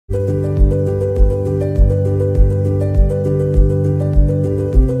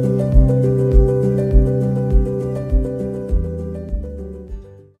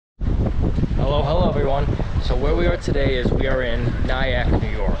Today is we are in Nyack, New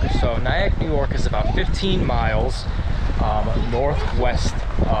York. So Nyack, New York is about 15 miles northwest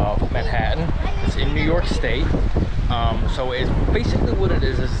of Manhattan. It's in New York State. So it's basically what it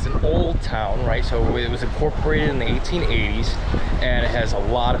is it's an old town, right? So it was incorporated in the 1880s, and it has a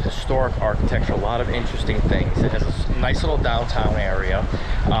lot of historic architecture, a lot of interesting things. It has a nice little downtown area,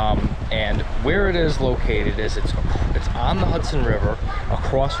 and where it is located is it's on the Hudson River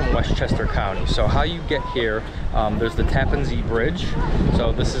across from Westchester County. So how you get here, there's the Tappan Zee Bridge.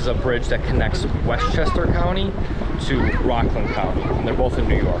 So this is a bridge that connects Westchester County to Rockland County, and they're both in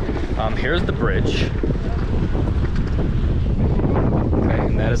New York. Here's the bridge. Okay,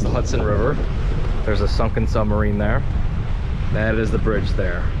 and that is the Hudson River. There's a sunken submarine there. That is the bridge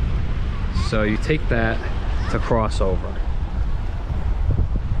there. So you take that to cross over.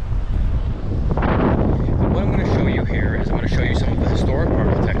 And what I'm going to show you here is I'm going to show you some of the historic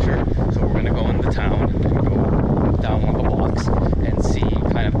architecture. So we're going to go in the town, go down one of the blocks, and see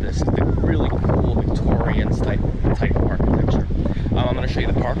kind of this really cool Victorian type of architecture. I'm going to show you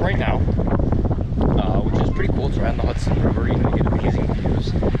the park right now, which is pretty cool. It's right on the Hudson River. You can get amazing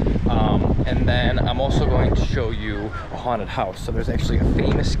views. And then I'm also going to show you a haunted house. So there's actually a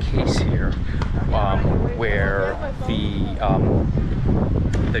famous case here where the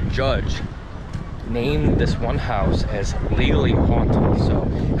judge named this one house as legally haunted. So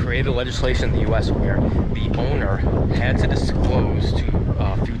created legislation in the US where the owner had to disclose to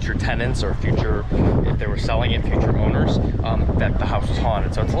future tenants or future, if they were selling it, future owners, that the house was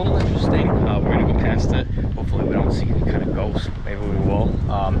haunted. So it's a little interesting. We're gonna go past it. Hopefully we don't see any kind of ghost. Maybe we will.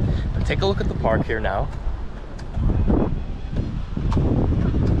 But take a look at the park here now.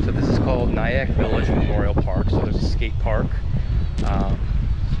 So this is called Nyack Village Memorial Park. So there's a skate park,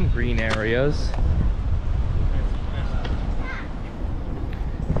 some green areas.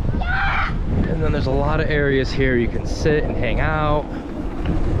 And then there's a lot of areas here you can sit and hang out.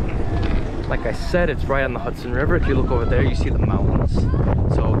 Like I said, it's right on the Hudson River. If you look over there, you see the mountains.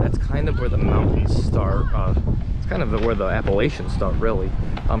 So that's kind of where the mountains start. It's kind of where the Appalachians start, really.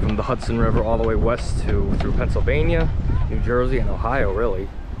 From the Hudson River all the way west through Pennsylvania, New Jersey, and Ohio, really.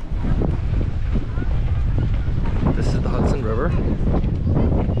 This is the Hudson River.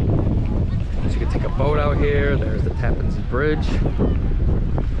 So you can take a boat out here. There's the Tappan Zee Bridge.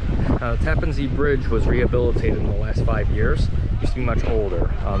 The Tappan Zee Bridge was rehabilitated in the last 5 years. It used to be much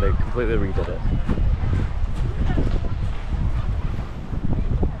older. They completely redid it.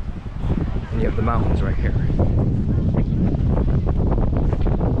 And you have the mountains right here.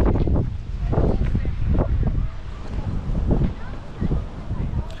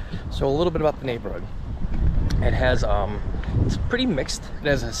 So a little bit about the neighborhood. It has it's pretty mixed. It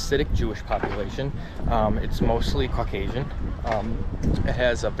has a Hasidic Jewish population. It's mostly Caucasian. It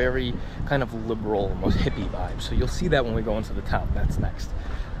has a very kind of liberal, almost hippie vibe. So you'll see that when we go into the town. That's next.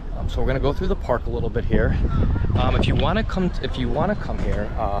 So we're gonna go through the park a little bit here. If you want to come here,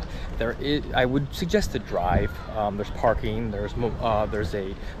 I would suggest to drive. There's parking. There's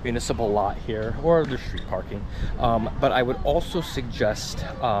a municipal lot here, or there's street parking. But I would also suggest,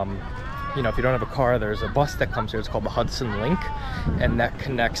 you know, if you don't have a car, there's a bus that comes here. It's called the Hudson Link, and that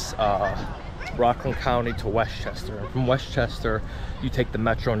connects Rockland County to Westchester. And from Westchester, you take the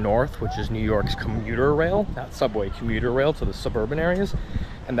Metro North, which is New York's commuter rail, not subway, commuter rail to the suburban areas,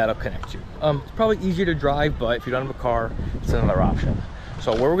 and that'll connect you. It's probably easier to drive, but if you don't have a car, it's another option.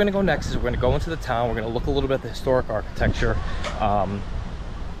 So where we're gonna go next is we're gonna go into the town. We're gonna look a little bit at the historic architecture,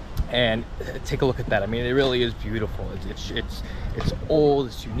 and take a look at that. I mean, it really is beautiful. It's old,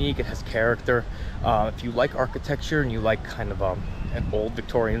 it's unique, it has character. If you like architecture and you like kind of an old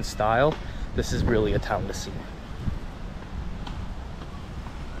Victorian style, this is really a town to see.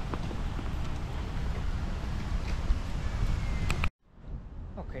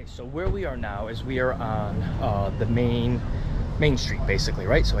 Okay, so where we are now is we are on the main street, basically,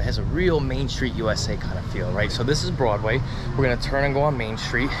 right? So it has a real Main Street USA kind of feel, right? So this is Broadway. We're gonna turn and go on Main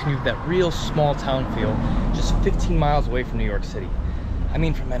Street, and you have that real small town feel, just 15 miles away from New York City. I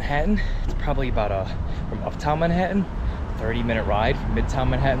mean, from Manhattan, it's probably about from uptown Manhattan, 30-minute ride. From midtown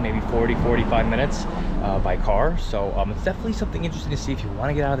Manhattan, maybe 40-45 minutes by car. So it's definitely something interesting to see if you want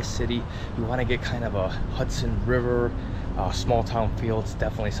to get out of the city, you want to get kind of a Hudson River small town feel. It's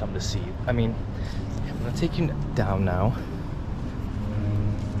definitely something to see. I mean, I'm gonna take you down now.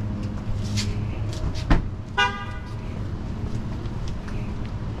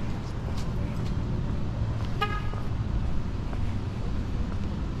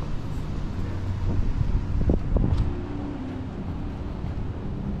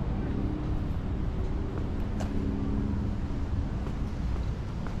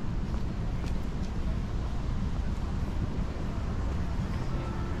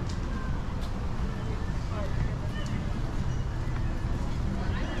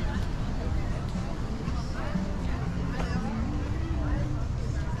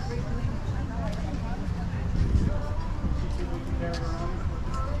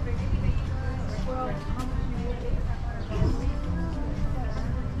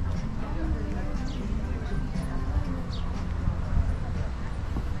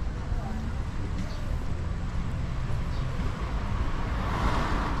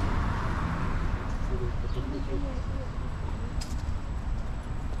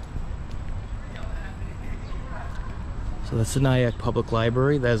 So that's the Nyack Public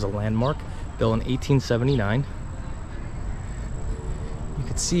Library. That is a landmark, built in 1879. You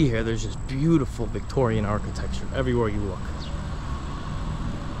can see here, there's just beautiful Victorian architecture everywhere you look.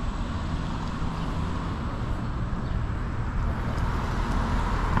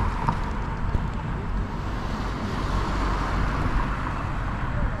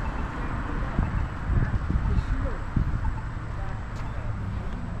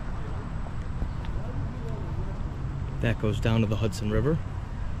 That goes down to the Hudson River.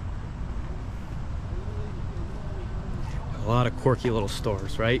 A lot of quirky little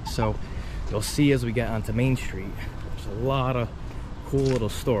stores, right? So you'll see as we get onto Main Street, there's a lot of cool little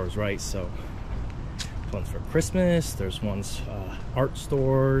stores, right? So there's ones for Christmas, there's ones art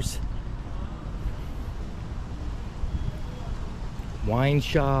stores, wine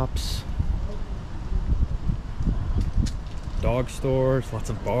shops, dog stores,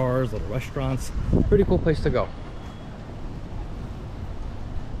 lots of bars, little restaurants. Pretty cool place to go.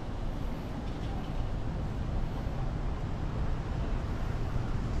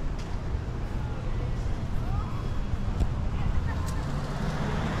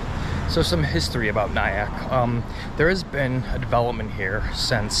 So some history about Nyack. There has been a development here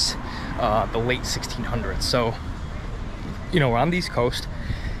since the late 1600s. So, you know, we're on the East Coast.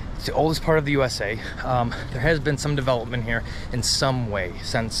 It's the oldest part of the USA. There has been some development here in some way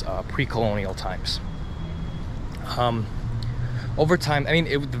since pre-colonial times. Over time, I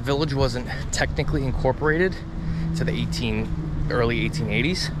mean, the village wasn't technically incorporated to the early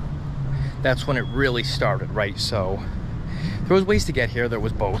 1880s. That's when it really started, right? So there was ways to get here. There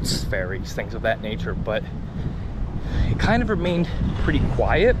was boats, ferries, things of that nature, but it kind of remained pretty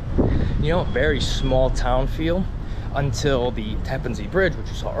quiet, you know, a very small town feel until the Tappan Zee Bridge, which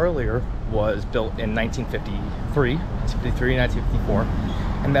you saw earlier, was built in 1953, 1954,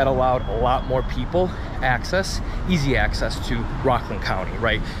 and that allowed a lot more people easy access to Rockland County,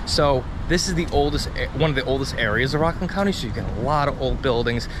 right? So this is one of the oldest areas of Rockland County, so you get a lot of old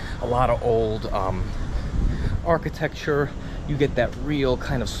buildings, a lot of old architecture. You get that real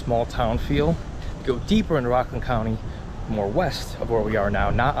kind of small town feel. You go deeper into Rockland County, more west of where we are now,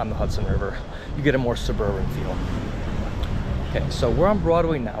 not on the Hudson River, you get a more suburban feel. Okay, so we're on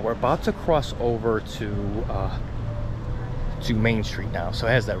Broadway now. We're about to cross over to Main Street now. So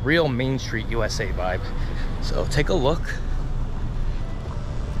it has that real Main Street USA vibe. So take a look.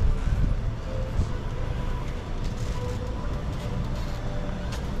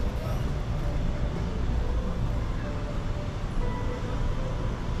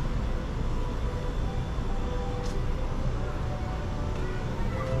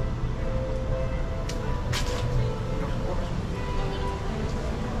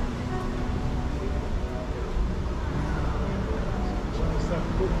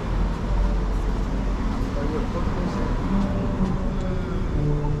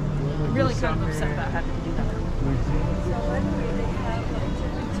 I'm really kind of upset about having to do that. So anyway, they have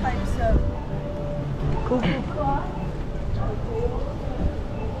different types of cuckoo cloth.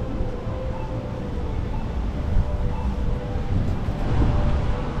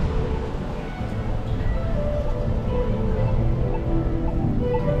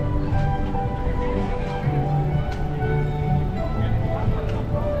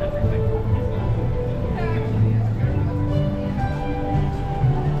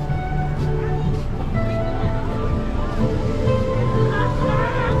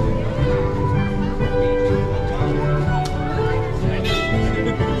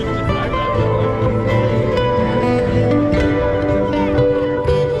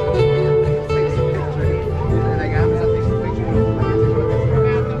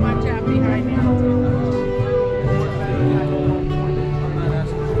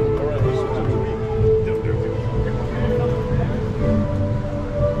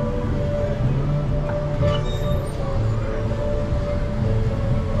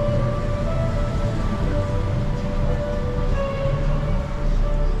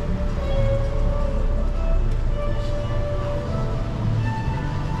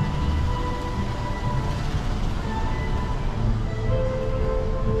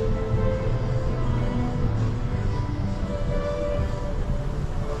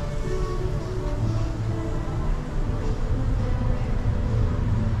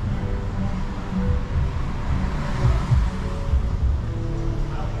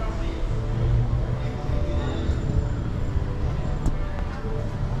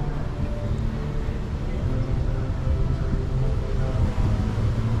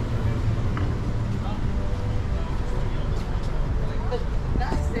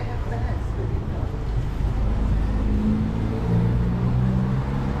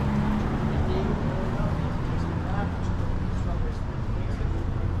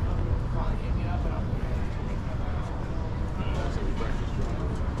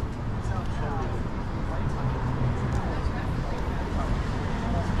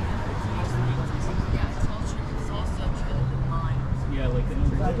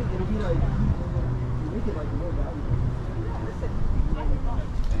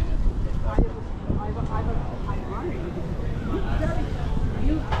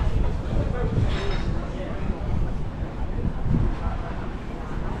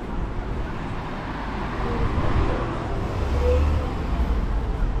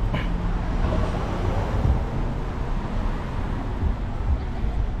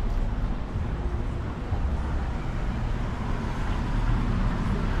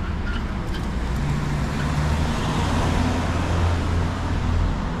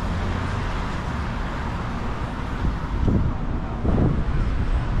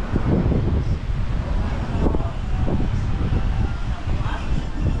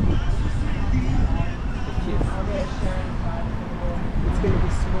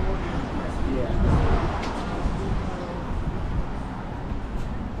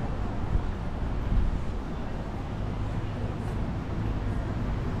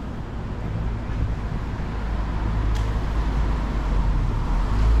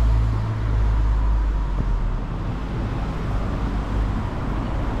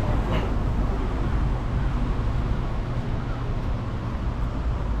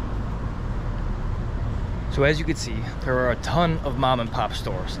 So as you can see, there are a ton of mom and pop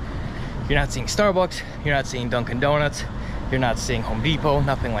stores. You're not seeing Starbucks, you're not seeing Dunkin' Donuts, you're not seeing Home Depot,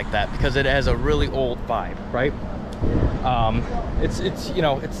 nothing like that, because it has a really old vibe, right? It's you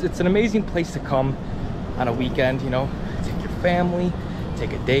know, it's an amazing place to come on a weekend, you know, take your family,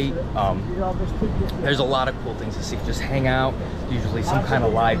 take a date. There's a lot of cool things to see. Just hang out, usually some kind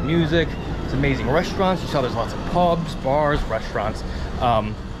of live music. It's amazing restaurants. You saw there's lots of pubs, bars, restaurants.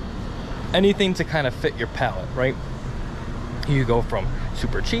 Anything to kind of fit your palate, right? You go from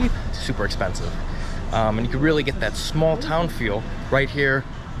super cheap to super expensive. And you can really get that small town feel right here,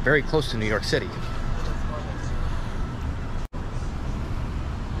 very close to New York City.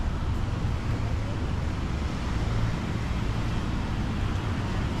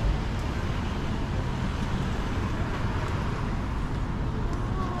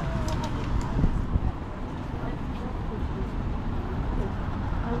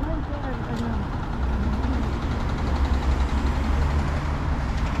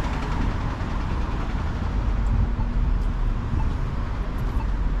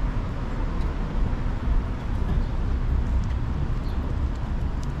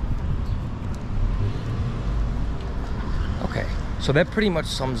 So that pretty much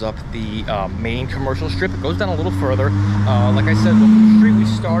sums up the main commercial strip. It goes down a little further. Like I said, the street we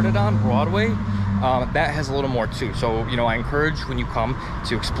started on, Broadway, that has a little more too. So, you know, I encourage when you come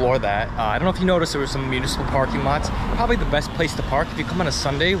to explore that. I don't know if you noticed there were some municipal parking lots. Probably the best place to park if you come on a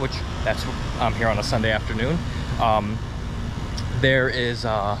Sunday, which that's I'm here on a Sunday afternoon. There is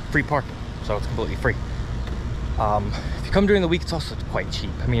free parking, so it's completely free. If you come during the week, it's also quite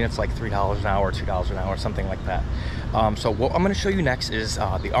cheap. I mean, it's like $3 an hour, $2 an hour, something like that. So what I'm going to show you next is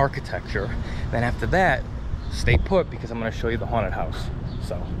the architecture. Then after that, stay put, because I'm going to show you the haunted house.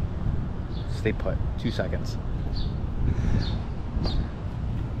 So stay put, 2 seconds.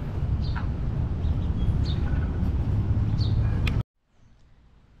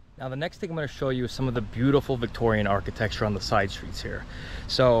 Now the next thing I'm going to show you is some of the beautiful Victorian architecture on the side streets here.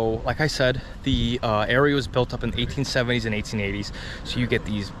 So like I said, the area was built up in the 1870s and 1880s. So you get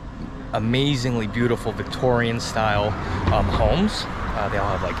these amazingly beautiful Victorian style homes. They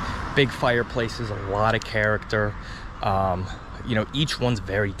all have like big fireplaces, a lot of character. You know, each one's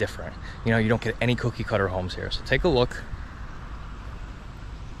very different. You know, you don't get any cookie cutter homes here. So take a look.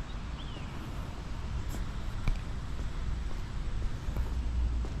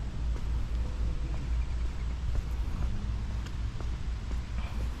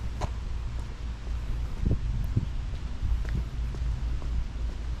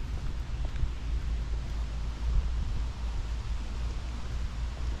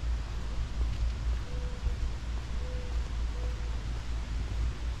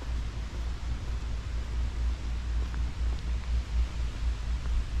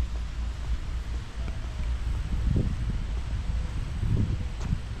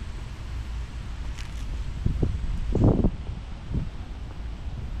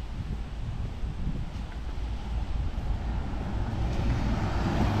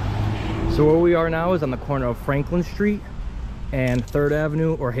 So where we are now is on the corner of Franklin Street and 3rd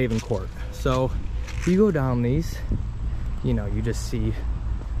Avenue or Haven Court. So if you go down these, you know, you just see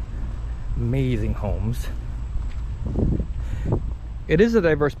amazing homes. It is a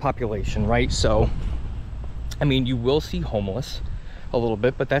diverse population, right? So, I mean, you will see homeless a little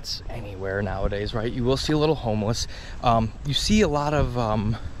bit, but that's anywhere nowadays, right? You will see a little homeless. You see a lot of,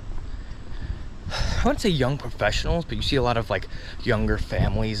 I wouldn't say young professionals, but you see a lot of like younger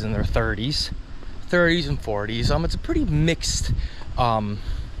families in their 30s and 40s. It's a pretty mixed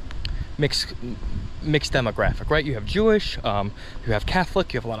demographic, right? You have Jewish, you have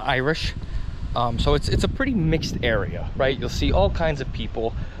Catholic, you have a lot of Irish. So it's a pretty mixed area, right? You'll see all kinds of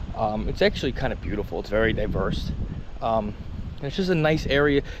people. It's actually kind of beautiful. It's very diverse. And it's just a nice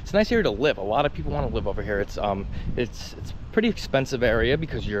area. It's a nice area to live. A lot of people want to live over here. It's pretty expensive area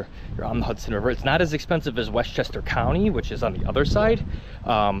because you're on the Hudson River. It's not as expensive as Westchester County, which is on the other side,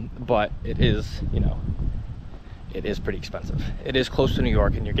 but it is, you know, it is pretty expensive. It is close to New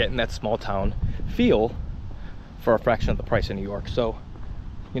York, and you're getting that small town feel for a fraction of the price of New York. So,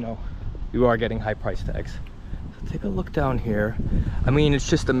 you know, you are getting high price tags. So take a look down here. I mean, it's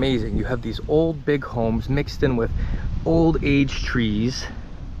just amazing. You have these old big homes mixed in with old age trees.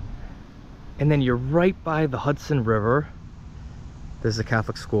 And then you're right by the Hudson River. There's a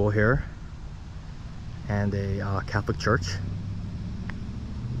Catholic school here and a Catholic church.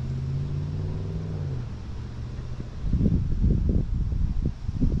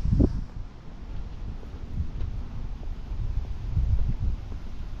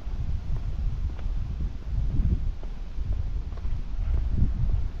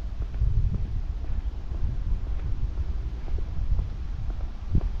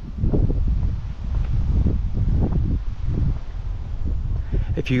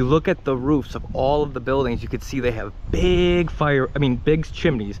 If you look at the roofs of all of the buildings, you can see they have big big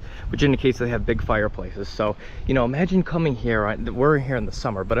chimneys, which indicates they have big fireplaces. So, you know, imagine coming here, we're here in the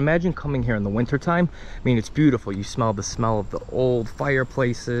summer, but imagine coming here in the winter time. I mean, it's beautiful. You smell the smell of the old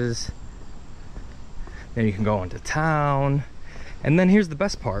fireplaces. Then you can go into town. And then here's the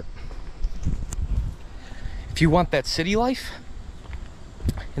best part. If you want that city life,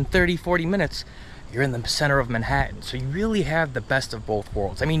 in 30-40 minutes, you're in the center of Manhattan. So you really have the best of both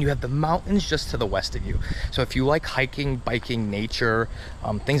worlds. I mean, you have the mountains just to the west of you. So if you like hiking, biking, nature,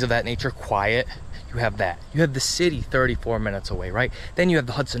 things of that nature, quiet, you have that. You have the city 34 minutes away, right? Then you have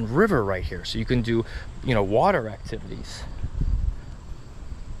the Hudson River right here. So you can do, you know, water activities.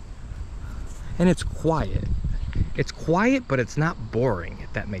 And it's quiet. It's quiet, but it's not boring,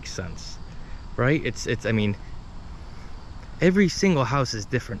 if that makes sense, right? I mean, every single house is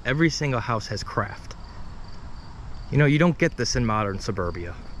different. Every single house has craft. You know, you don't get this in modern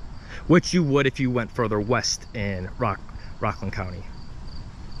suburbia, which you would if you went further west in Rockland County.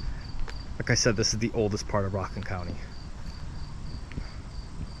 Like I said, this is the oldest part of Rockland County.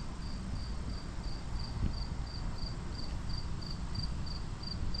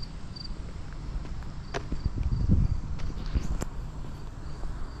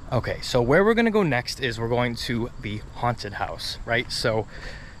 Okay, so where we're gonna go next is we're going to the haunted house, right? So,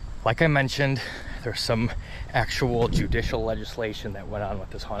 like I mentioned, there's some actual judicial legislation that went on with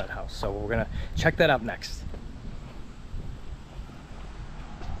this haunted house. So we're gonna check that out next.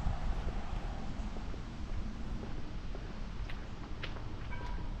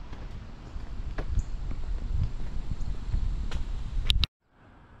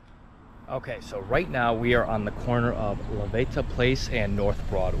 Okay, so right now we are on the corner of Levetta Place and North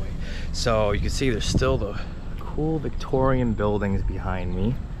Broadway. So you can see there's still the cool Victorian buildings behind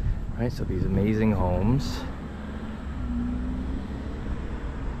me, right? So these amazing homes.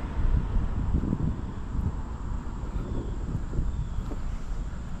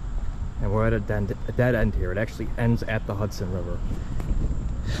 And we're at a dead end here. It actually ends at the Hudson River.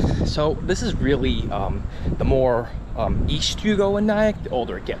 So this is really the more east you go in Nyack, the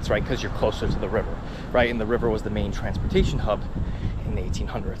older it gets, right? Because you're closer to the river, right? And the river was the main transportation hub in the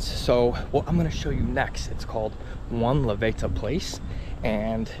 1800s. So what I'm going to show you next, it's called 1 Levetta Place,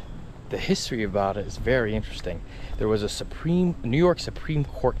 and the history about it is very interesting. There was a New York Supreme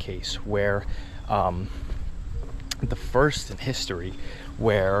Court case where the first in history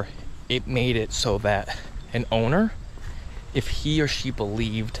where it made it so that an owner, if he or she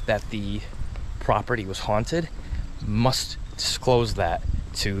believed that the property was haunted, must disclose that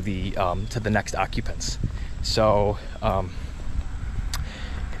to the next occupants. So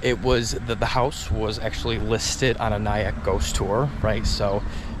it was the house was actually listed on a Nyack ghost tour, right? So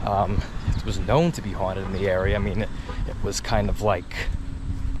it was known to be haunted in the area. I mean, it was kind of like,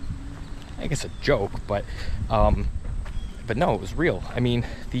 I guess, a joke, but no, it was real. I mean,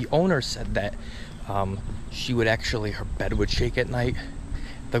 the owner said that she would actually, her bed would shake at night.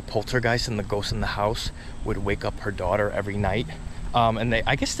 The poltergeist and the ghost in the house would wake up her daughter every night. And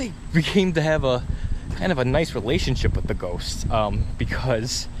I guess they became to have a kind of a nice relationship with the ghosts,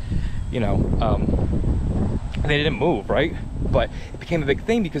 because, you know, they didn't move, right? But it became a big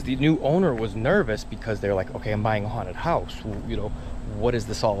thing because the new owner was nervous because they're like, okay, I'm buying a haunted house. You know, what is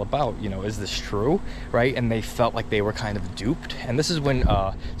this all about? You know, is this true, right? And they felt like they were kind of duped. And this is when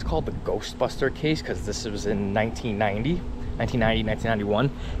it's called the Ghostbuster case, because this was in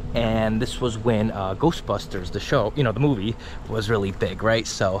 1991, and this was when Ghostbusters, the show, you know, the movie, was really big, right?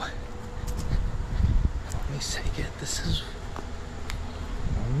 So let me say it. This is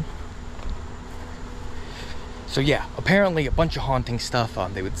so yeah, apparently a bunch of haunting stuff.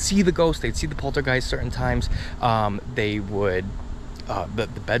 They would see the ghost, they'd see the poltergeist certain times. They would the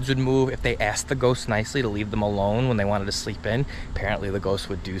beds would move if they asked the ghost nicely to leave them alone when they wanted to sleep in. Apparently the ghost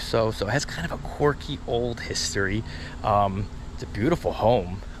would do so. So it has kind of a quirky old history. It's a beautiful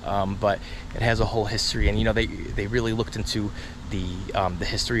home, but it has a whole history. And you know, they really looked into the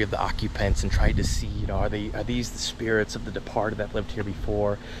history of the occupants and tried to see, you know, are these the spirits of the departed that lived here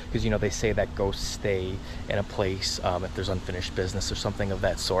before? Because, you know, they say that ghosts stay in a place if there's unfinished business or something of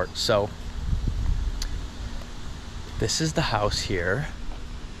that sort. So This is the house here.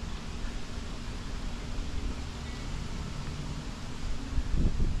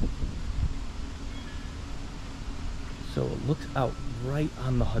 So it looks out right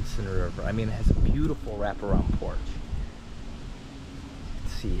on the Hudson River. I mean, it has a beautiful wraparound porch.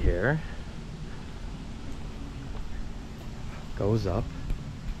 Let's see here. Goes up.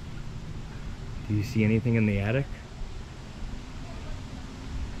 Do you see anything in the attic?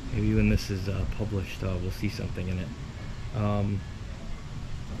 Maybe when this is published, we'll see something in it.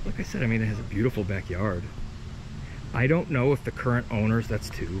 Like I said, I mean, it has a beautiful backyard. I don't know if the current owners, that's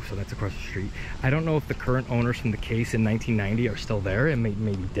two, so that's across the street. I don't know if the current owners from the case in 1990 are still there. It may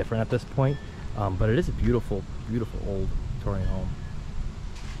be different at this point, but it is a beautiful, beautiful old Victorian home.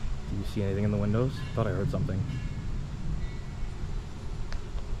 Do you see anything in the windows? I thought I heard something.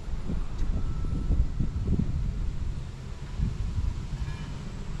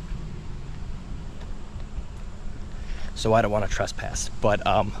 So I don't want to trespass, but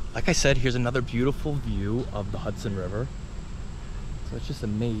like I said, here's another beautiful view of the Hudson River. So it's just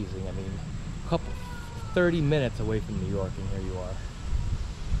amazing. I mean, 30 minutes away from New York, and here you are.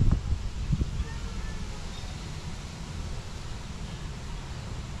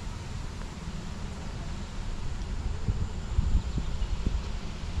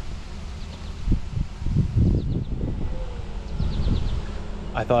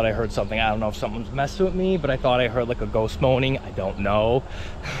 I thought I heard something. I don't know if someone's messing with me, but I thought I heard like a ghost moaning. I don't know.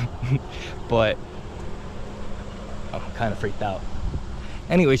 But I'm kind of freaked out.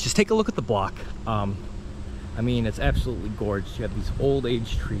 Anyways, just take a look at the block. I mean, it's absolutely gorgeous. You have these old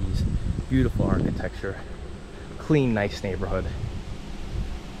age trees, beautiful architecture, clean, nice neighborhood.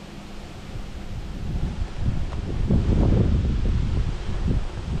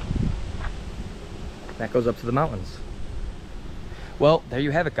 That goes up to the mountains. Well, there you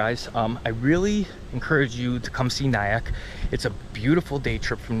have it, guys. I really encourage you to come see Nyack. It's a beautiful day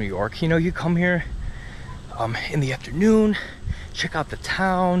trip from New York. You know, you come here in the afternoon, check out the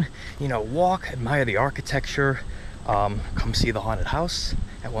town, you know, walk, admire the architecture, come see the haunted house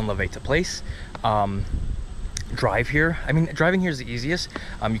at One Levita Place. Drive here. I mean, driving here is the easiest.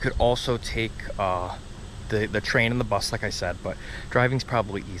 You could also take the train and the bus, like I said, but driving's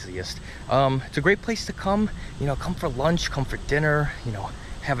probably easiest. It's a great place to come, you know, come for lunch, come for dinner, you know,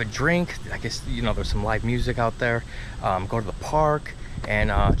 have a drink. I guess, you know, there's some live music out there. Go to the park and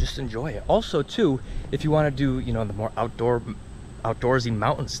just enjoy it. Also too, if you want to do, you know, the more outdoorsy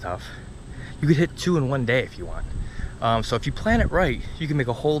mountain stuff, you could hit 2 in one day if you want. So if you plan it right, you can make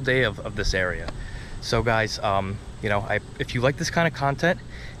a whole day of this area. So guys, you know, if you like this kind of content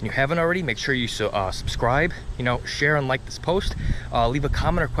and you haven't already, make sure you subscribe, you know, share and like this post. Leave a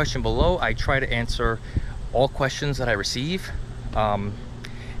comment or question below. I try to answer all questions that I receive. And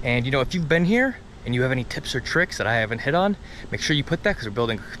you know, if you've been here and you have any tips or tricks that I haven't hit on, make sure you put that, because we're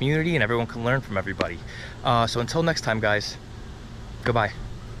building a community and everyone can learn from everybody. So until next time, guys, goodbye.